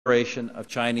of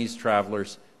Chinese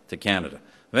travelers to Canada.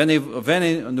 Venez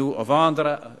nous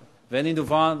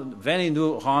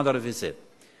rendre visite.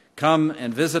 Come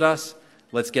and visit us.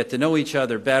 Let's get to know each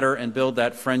other better and build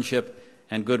that friendship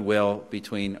and goodwill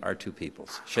between our two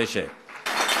peoples. 谢谢.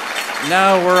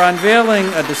 Now we're unveiling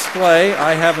a display.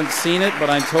 I haven't seen it, but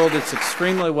I'm told it's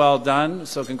extremely well done.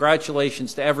 So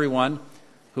congratulations to everyone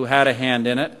who had a hand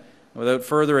in it. Without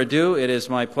further ado, it is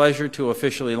my pleasure to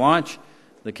officially launch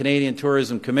the Canadian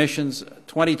Tourism Commission's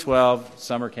 2012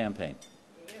 Summer Campaign.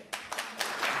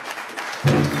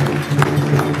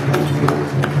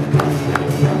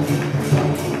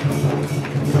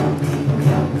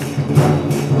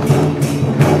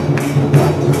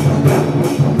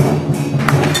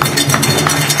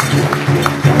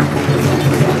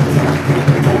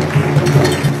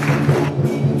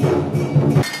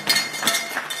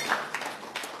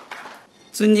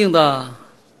 尊敬的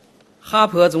哈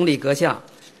珀总理阁下，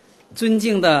尊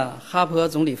敬的哈珀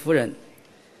总理夫人，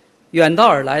远道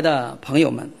而来的朋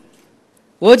友们，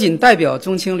我谨代表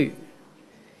中青旅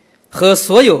和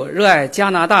所有热爱加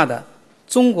拿大的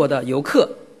中国的游客，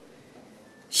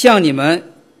向你们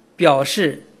表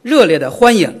示热烈的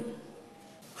欢迎。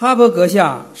哈珀阁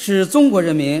下是中国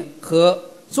人民和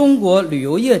中国旅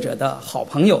游业者的好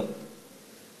朋友，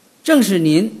正是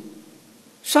您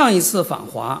上一次访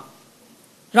华，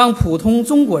让普通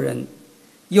中国人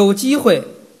有机会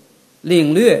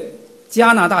领略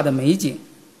加拿大的美景，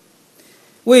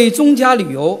为中加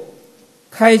旅游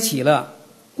开启了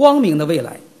光明的未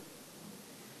来。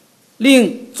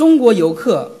令中国游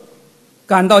客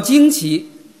感到惊奇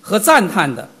和赞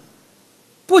叹的，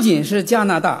不仅是加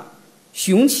拿大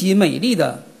雄奇美丽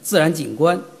的自然景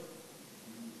观，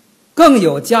更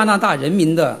有加拿大人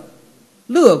民的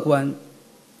乐观、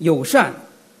友善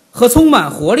和充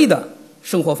满活力的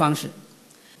生活方式。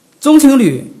中青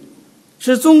旅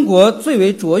是中国最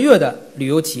为卓越的旅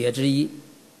游企业之一，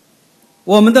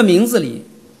我们的名字里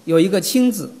有一个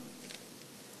青字，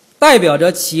代表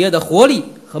着企业的活力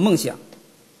和梦想。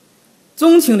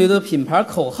中青旅的品牌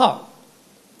口号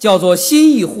叫做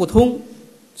心意互通，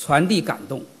传递感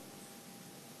动。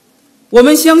我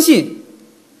们相信，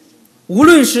无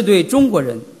论是对中国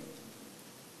人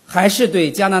还是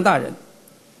对加拿大人，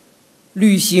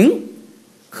旅行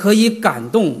可以感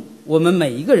动我们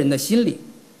每一个人的心灵，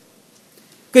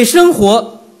给生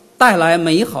活带来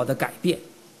美好的改变。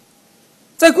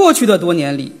在过去的多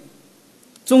年里，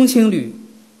中青旅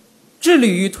致力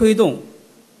于推动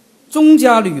中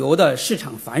加旅游的市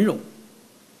场繁荣，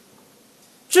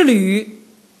致力于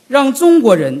让中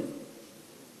国人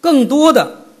更多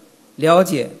的了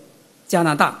解加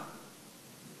拿大，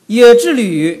也致力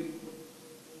于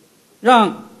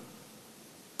让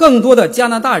更多的加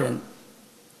拿大人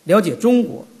了解中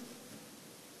国，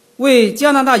为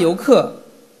加拿大游客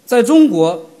在中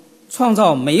国创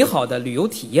造美好的旅游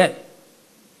体验。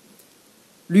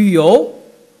旅游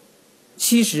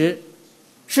其实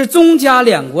是中加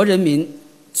两国人民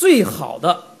最好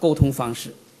的沟通方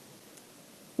式。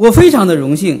我非常的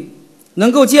荣幸能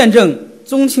够见证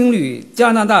中青旅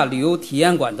加拿大旅游体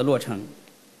验馆的落成，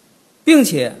并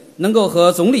且能够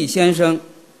和总理先生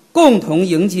共同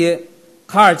迎接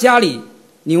卡尔加里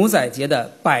牛仔节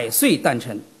的100岁诞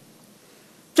辰。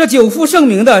这久负盛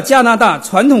名的加拿大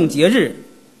传统节日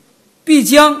必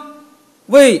将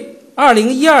为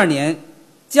2012年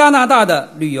加拿大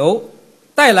的旅游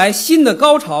带来新的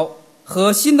高潮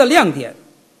和新的亮点，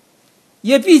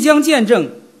也必将见证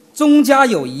中加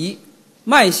友谊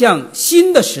迈向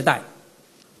新的时代。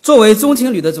作为中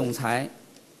青旅的总裁，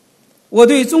我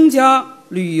对中加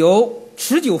旅游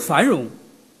持久繁荣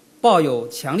抱有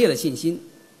强烈的信心。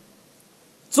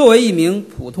作为一名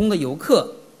普通的游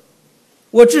客，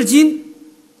我至今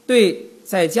对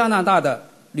在加拿大的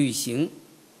旅行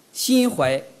心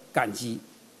怀感激。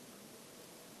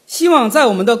希望在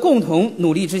我们的共同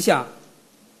努力之下，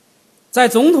在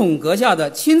总统阁下的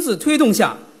亲自推动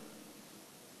下，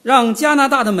让加拿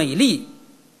大的美丽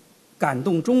感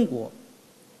动中国，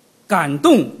感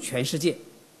动全世界。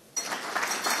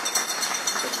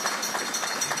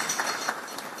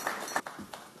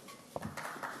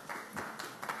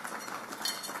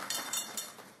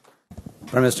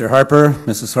Prime Minister Harper,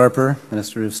 Mrs. Harper,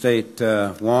 Minister of State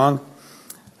Wong,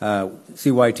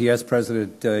 CYTS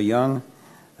President Young,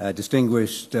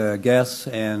 distinguished guests,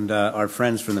 and our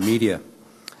friends from the media.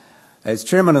 As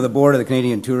Chairman of the Board of the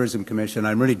Canadian Tourism Commission,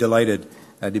 I'm really delighted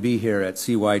to be here at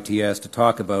CYTS to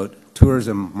talk about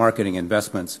tourism marketing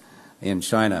investments in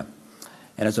China.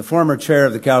 And as a former chair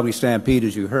of the Calgary Stampede,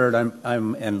 as you heard,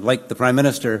 and like the Prime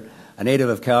Minister, a native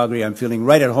of Calgary, I'm feeling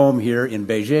right at home here in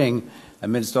Beijing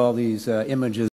amidst all these images